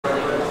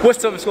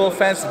What's up, school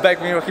fans? Back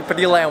with me, Rocky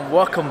Padila, and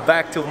welcome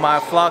back to my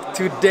vlog.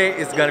 Today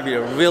is gonna be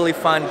a really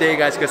fun day,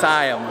 guys, because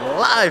I am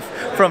live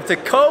from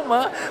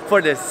Tacoma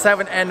for the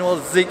 7th annual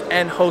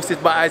Zekend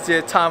hosted by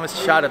IBL Thomas.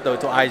 Shout out though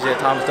to IBL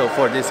Thomas though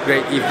for this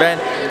great event.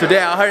 Today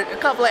I heard a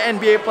couple of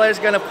NBA players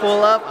gonna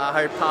pull up. I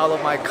heard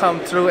Paolo might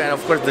come through, and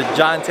of course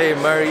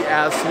Dejounte Murray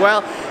as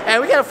well.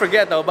 And we gotta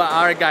forget though about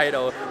our guy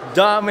though,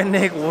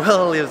 Dominique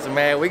Williams,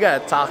 man. We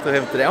gotta talk to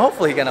him today.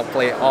 Hopefully he's gonna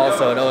play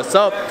also though.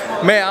 So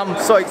man,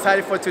 I'm so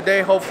excited for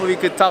today. Hopefully we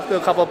could talk to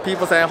a couple of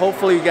people, and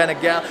hopefully we're gonna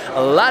get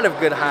a lot of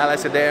good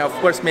highlights today. Of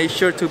course, make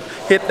sure to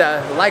hit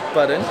that like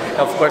button.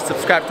 Of course,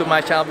 subscribe to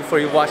my channel before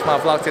you watch my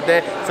vlog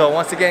today. So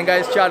once again,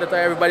 guys, shout out to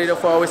everybody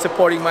for always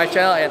supporting my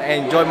channel, and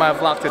enjoy my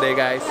vlog today,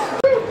 guys.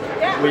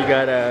 We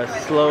got a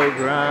slow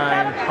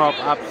grind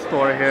pop-up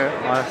store here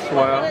as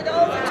well,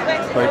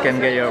 so you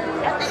can get your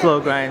slow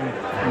grind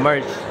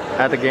merch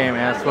at the game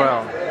as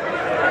well.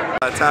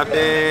 Tap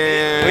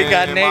in. We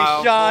got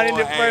Nation in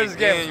the first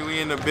game.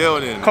 We in the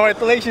building.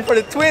 Congratulations for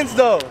the Twins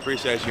though.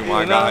 Appreciate you,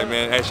 my guy,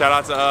 man. Hey, shout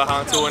out to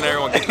Hantu and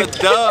everyone. Get the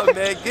dub,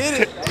 man.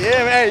 Get it.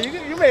 Yeah,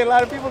 man. You made a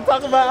lot of people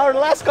talk about our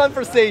last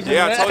conversation.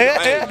 Yeah, man. I told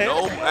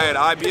you. Hey, the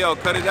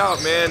IBL, cut it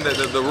out, man.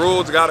 The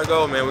rules gotta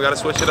go, man. We gotta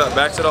switch it up.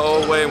 Back to the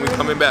old way, and we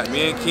coming back.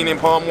 Me and Keenan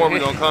Palmore, we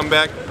gonna come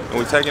back, and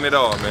we taking it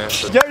all, man.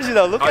 So, jersey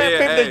though. Look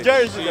at the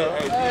jersey though.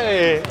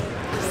 Hey.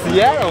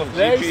 Seattle,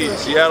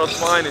 Seattle's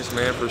finest,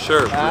 man, for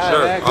sure, for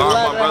sure. Man, good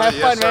luck, my brother, have fun,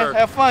 yes, sir. Man.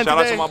 Have fun Shout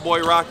today. out to my boy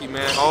Rocky,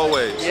 man,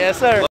 always. Yes,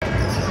 sir.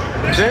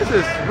 This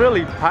is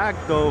really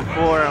packed though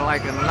for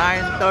like a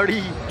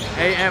 9:30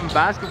 a.m.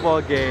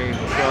 basketball game. So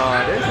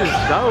this is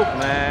dope,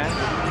 man.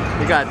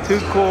 We got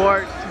 2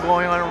 courts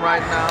going on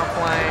right now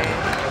playing.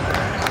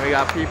 And we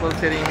got people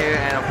sitting here,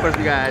 and of course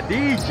we got a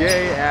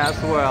DJ as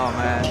well,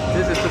 man.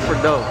 This is super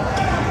dope.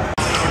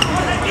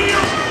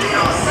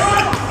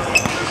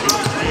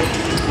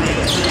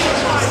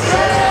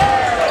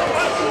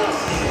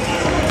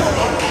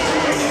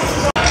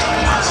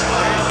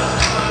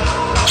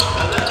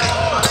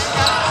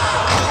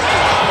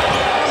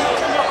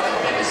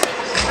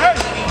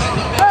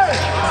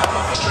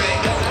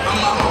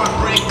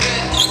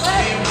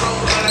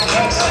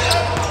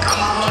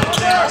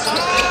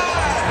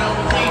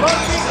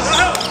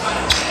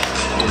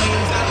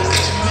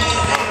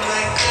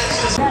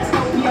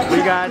 We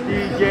got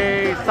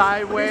DJ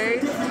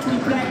Sideways.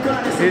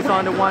 He's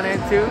on the 1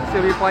 and 2.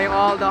 So we playing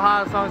all the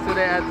hot songs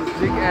today at the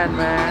Zekend,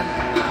 man.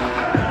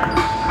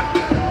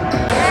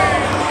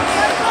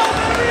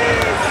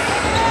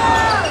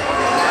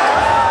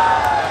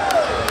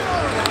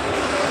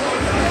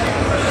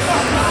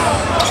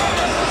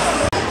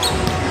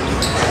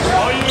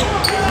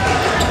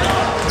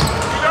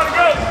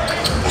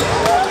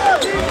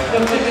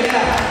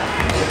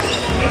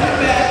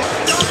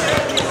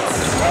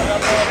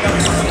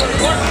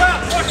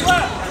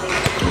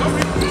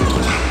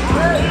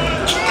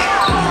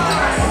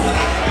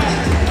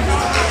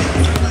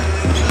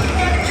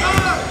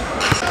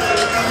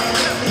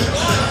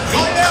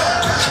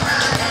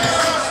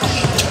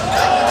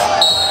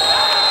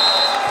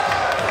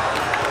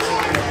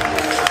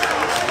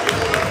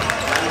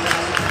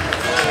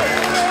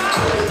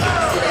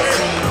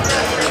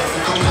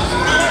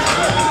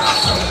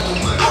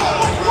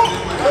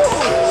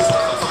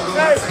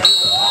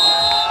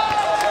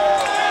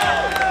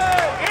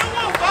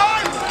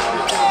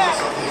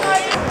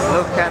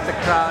 Look at the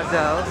crowd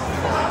though.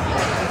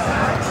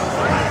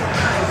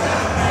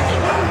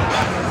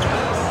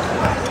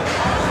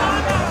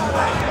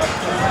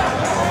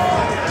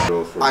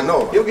 I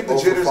know. He'll get the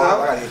jitters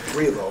out. I got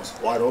 3 of those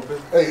wide open.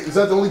 Hey, is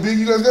that the only big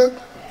you guys got?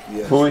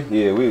 Yeah. Boy,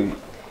 yeah,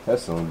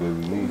 that's the only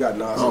big we need. We got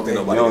Nas. We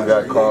don't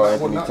got Carl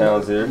Anthony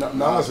Towns here.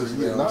 Nas is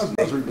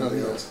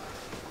rebounding.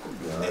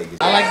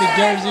 I like the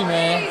jersey,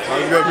 man. I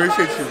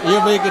appreciate you.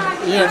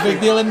 You're a big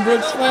Dylan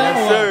Brooks fan?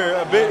 Yes,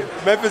 sir. A big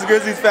Memphis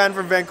Grizzlies fan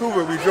from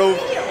Vancouver. We drove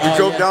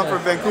down from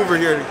Vancouver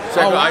here to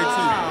check out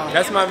IT.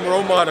 That's my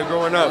role model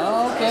growing up.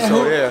 Oh, okay.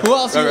 So, yeah. Who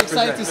else are you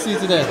excited to see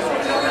today?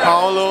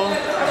 Paolo.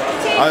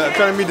 I'm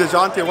trying to meet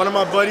Dejounte. One of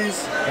my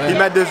buddies, he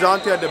met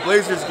Dejounte at the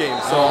Blazers game.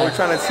 So we're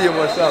trying to see him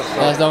what's up. So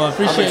that's the one.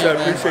 Appreciate you, man.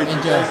 Appreciate you.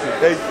 Enjoy.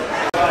 Thank you.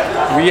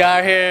 We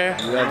are here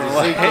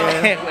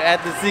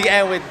at the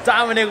Zekend with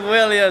Dominique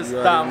Williams.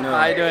 Dom,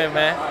 how you doing,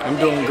 man? I'm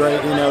doing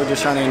great, you know,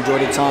 just trying to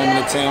enjoy the time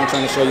in the town,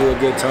 trying to show you a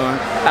good time.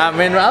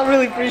 Man, I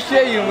really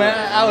appreciate you, man.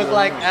 I was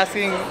like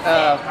asking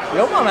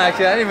your mom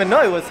actually, I didn't even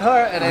know it was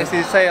her, and then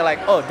she say like,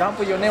 oh, don't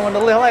put your name on the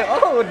list. I'm like,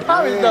 oh,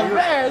 Dom is the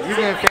best. You've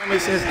been family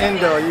since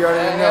Indo, you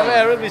already know. Man,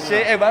 I really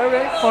appreciate it. Hey, by the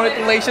way,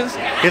 congratulations.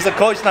 He's a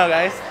coach now,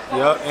 guys.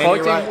 Yep,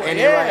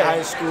 Andy Wright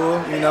High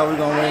School. You know, we're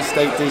going to win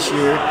state this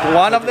year.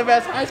 One of the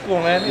best high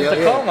school, man. In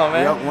Tacoma,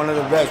 man. Yep, one of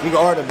the best. We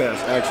are the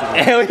best, actually.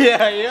 Hell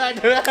yeah,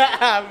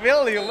 I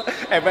feel you.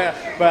 Hey,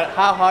 but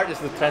how hard is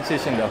the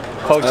transition, though,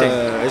 coaching?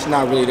 It's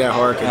not really that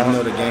hard because you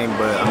know the game,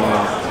 but I mean,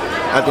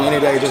 at the end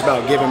of the day, it's just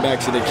about giving back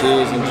to the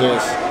kids and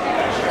just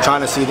trying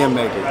to see them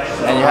make it.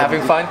 And you're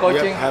having fun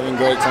coaching? Yep, having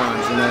great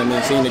times. You know what I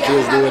mean? Seeing the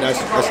kids do it, that's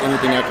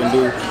anything I can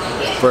do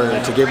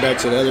to give back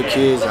to the other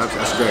kids.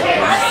 That's great.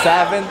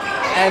 7th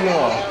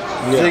annual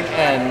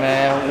Zekend,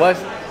 man.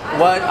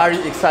 What are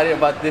you excited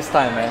about this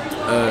time, man?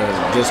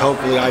 Just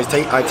hopefully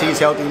IT's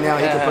healthy now.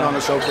 He can put on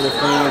a show for the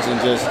fans and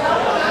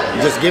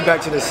just get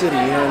back to the city.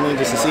 You know what I mean?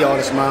 Just to see all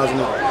the smiles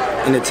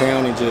in the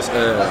town and just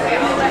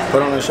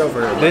put on a show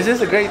for everybody. This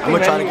is a great thing. I'm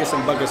gonna try to get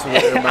some buckets for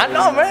everybody. I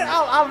know, man.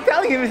 I'm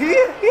telling him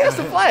he has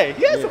to play.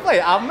 He has to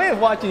play. I miss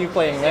watching you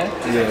playing, man.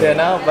 You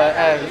know, but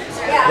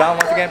John,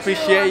 once again,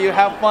 appreciate you.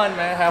 Have fun,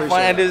 man. Have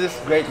fun. And this is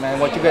great, man.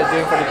 What you guys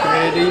doing for the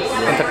community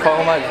in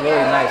Tacoma is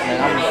really nice,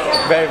 man.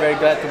 I'm very, very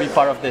glad to be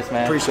part of this,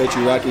 man. Appreciate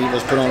you, Rocky.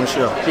 Let's put on the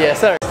show.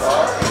 Yes, sir.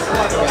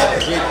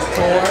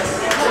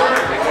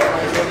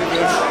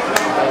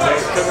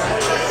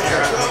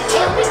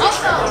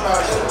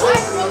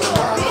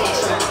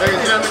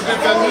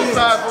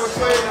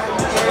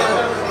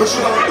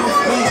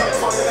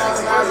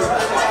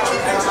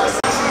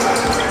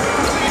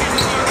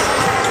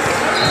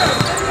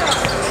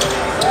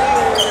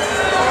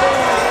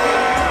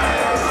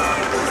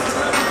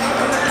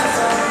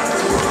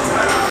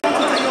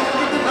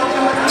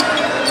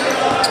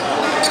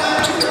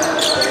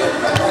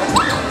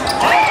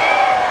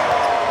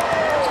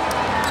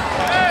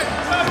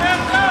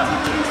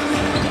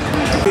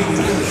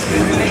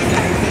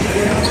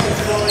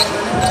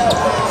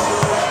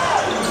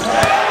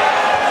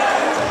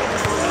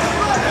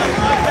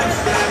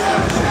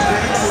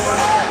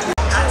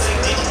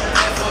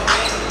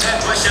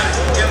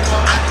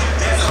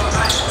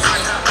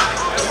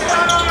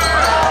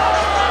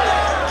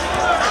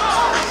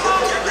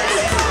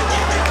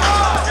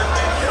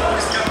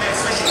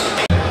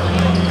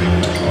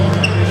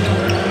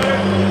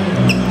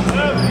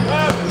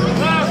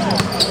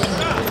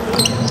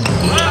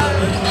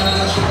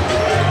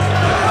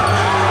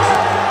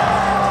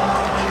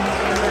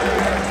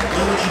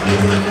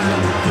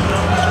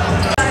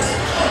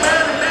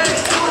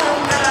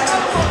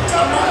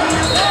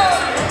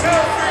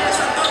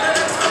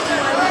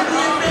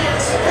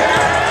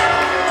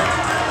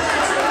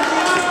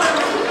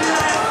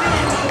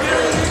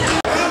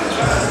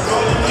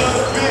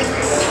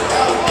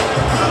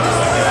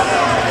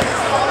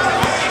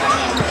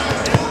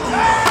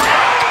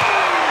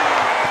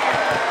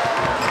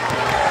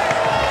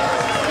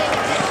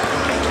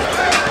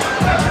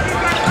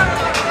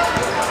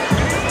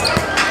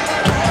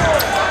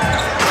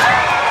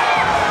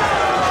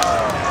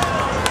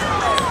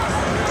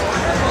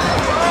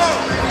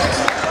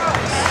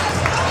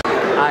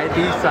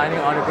 Signing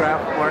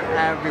autograph for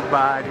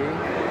everybody.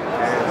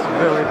 It's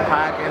really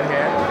packed in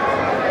here.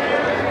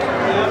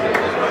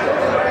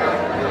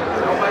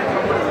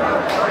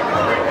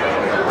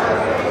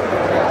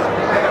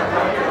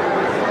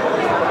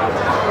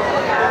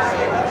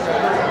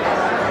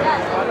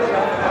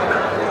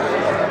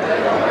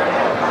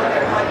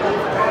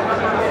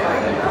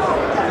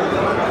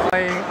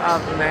 Playing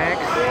up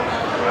next.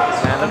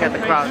 Man, look at the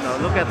crowd though.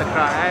 Look at the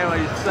crowd.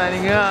 Everybody's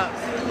signing up,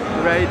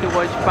 ready to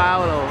watch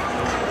Paolo.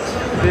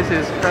 This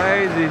is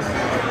crazy.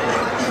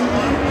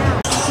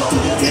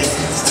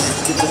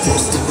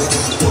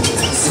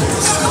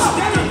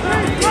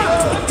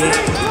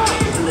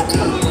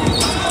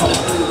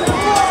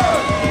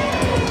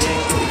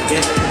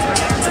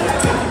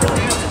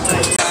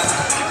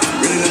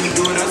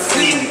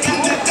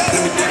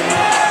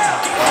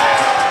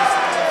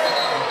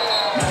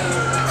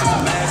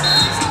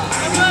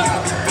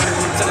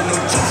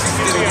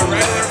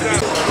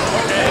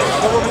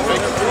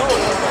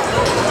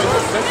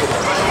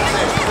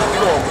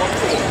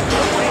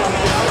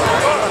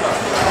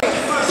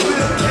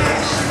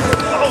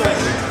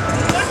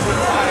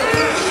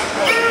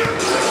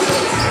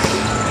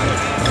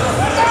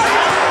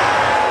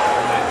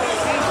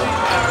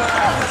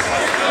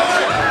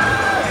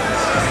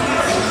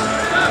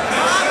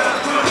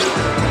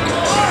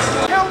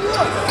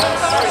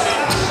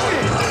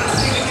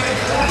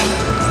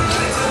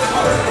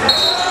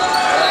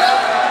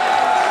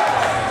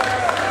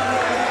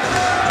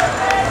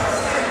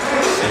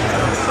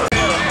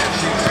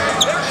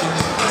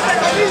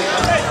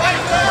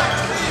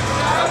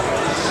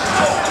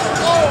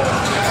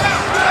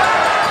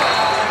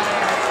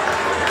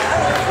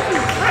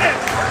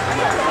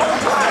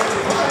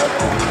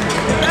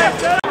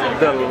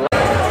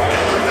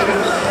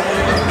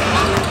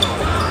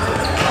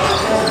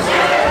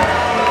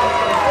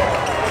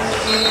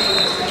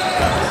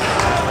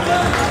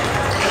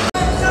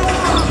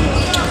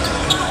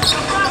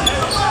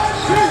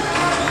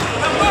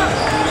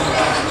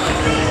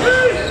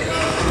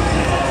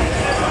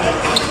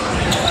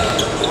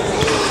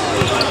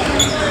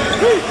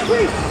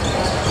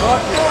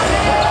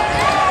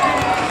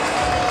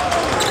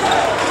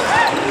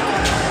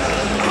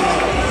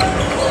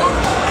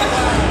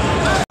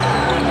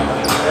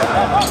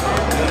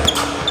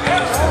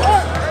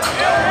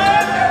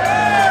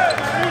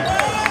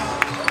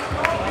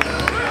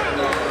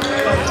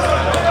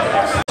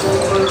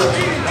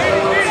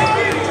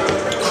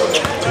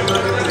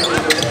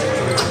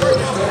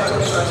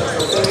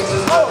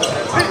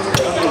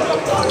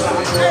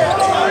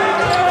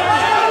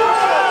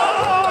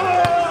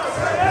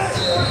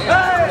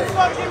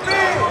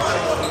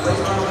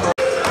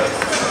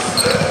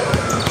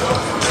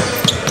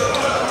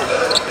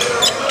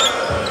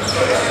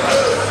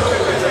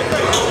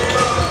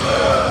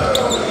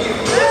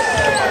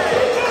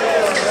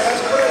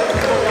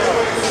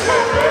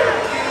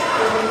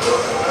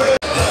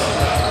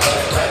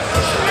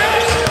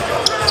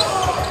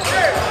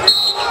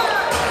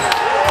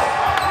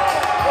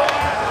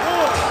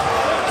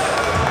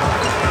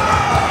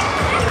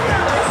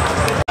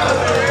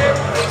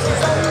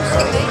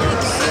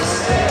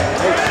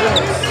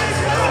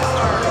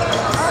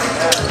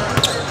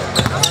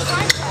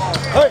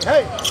 Hey,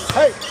 hey,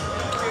 hey.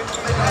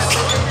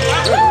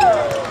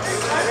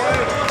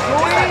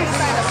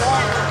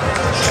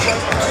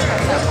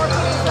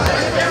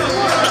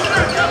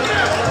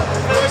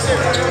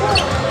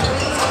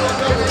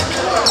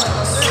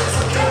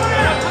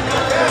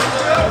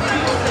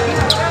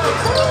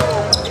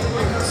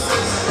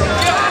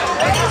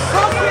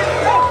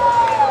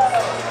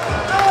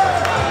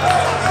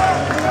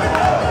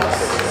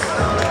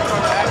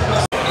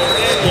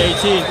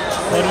 JT,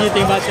 what do you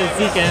think about the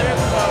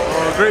Zekend?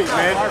 Great,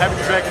 man. Happy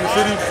to be back in the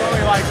city.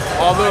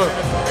 All love.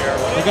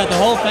 You got the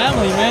whole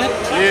family, man.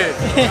 Yeah.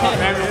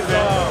 Family is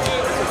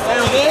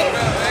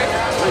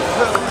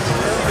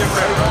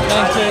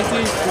Thanks, JT.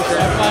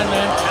 Have fun,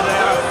 man.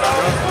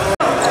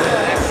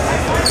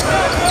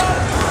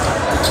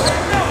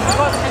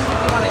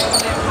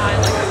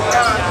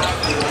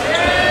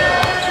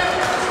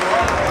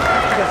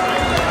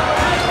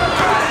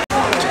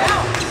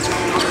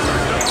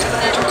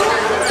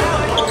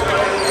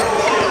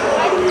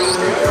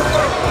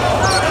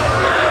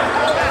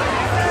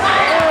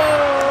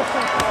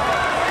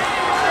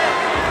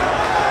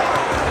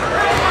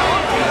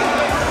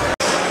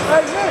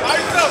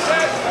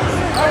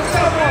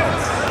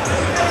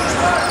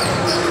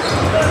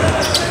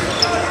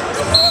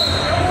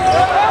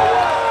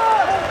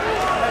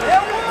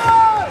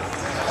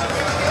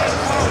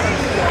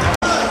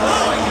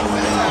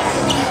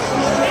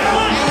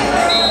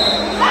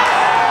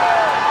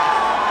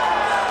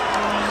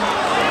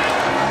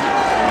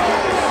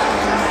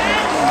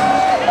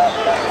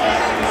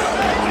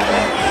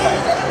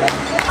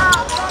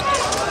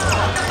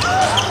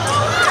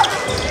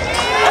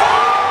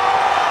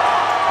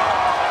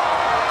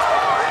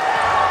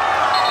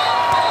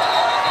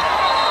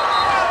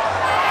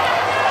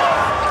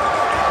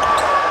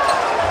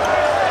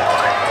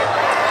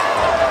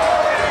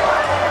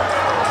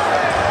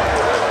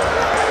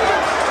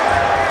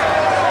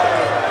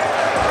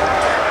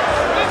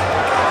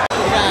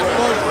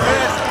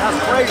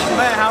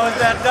 Man, how is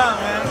that done,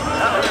 man?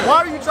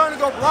 Why are you trying to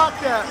go block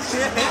that?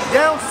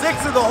 Down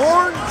 6 of the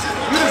horn?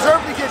 You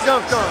deserve to get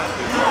dunked on.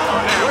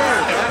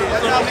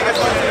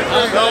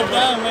 It's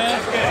over, man.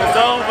 It's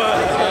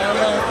over.